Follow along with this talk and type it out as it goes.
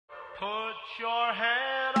Put your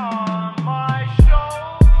head on my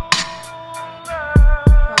shoulder.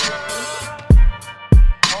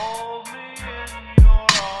 Hold me in your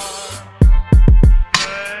arms.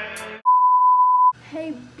 Hey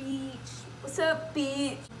beach, what's up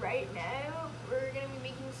beach? Right now we're gonna be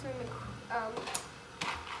making some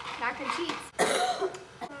mac and cheese.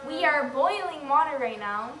 We are boiling water right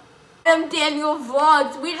now. Adam Daniel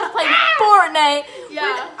vlogs. We just played Fortnite. Yeah.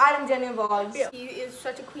 With Adam Daniel vlogs. Yeah. He is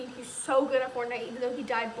such a queen. He's so good at Fortnite, even though he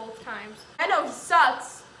died both times. I know he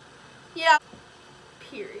sucks. Yeah.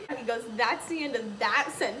 Period. He goes, that's the end of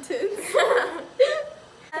that sentence. Open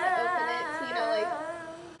it, so you know, like.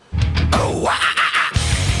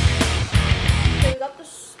 Okay, we got the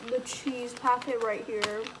cheese packet right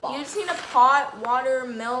here. You just need a pot, water,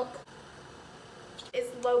 milk. Is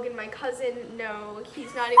Logan my cousin? No,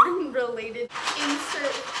 he's not even related.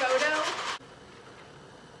 Insert photo.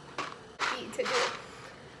 Need to do it.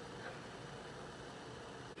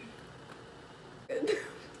 Good.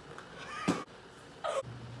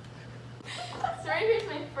 So right here's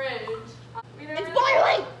my fridge. It's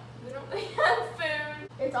boiling! We don't really have food.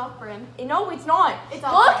 It's off-brand. No, it's not. It's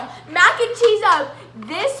off-brand. Look, mac and cheese up.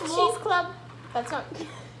 This cheese club. That's not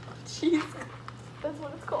cheese. That's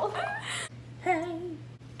what it's called. Hey,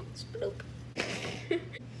 spook.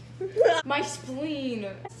 My spleen. To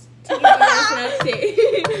give you guys an update.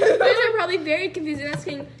 You guys are probably very confused and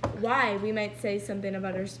asking why we might say something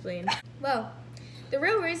about our spleen. Well, the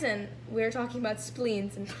real reason we're talking about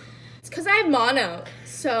spleens and it's because I have mono.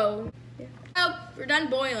 So, yeah. Oh, we're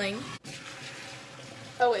done boiling.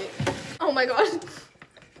 Oh wait. Oh my god.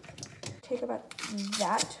 Take about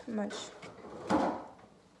that much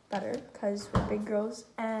butter because we're big girls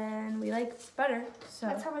and we like butter. So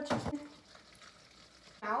that's how much.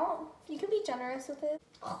 Now you can be generous with it.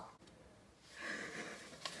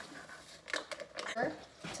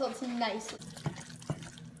 Until it's nice.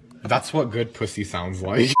 That's what good pussy sounds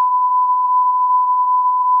like.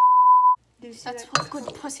 That's what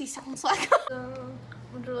good pussy sounds like.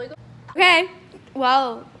 Okay,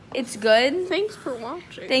 well, it's good. Thanks for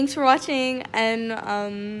watching. Thanks for watching, and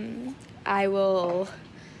I will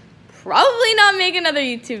probably not make another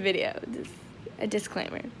YouTube video. Just a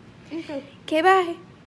disclaimer. Okay, bye.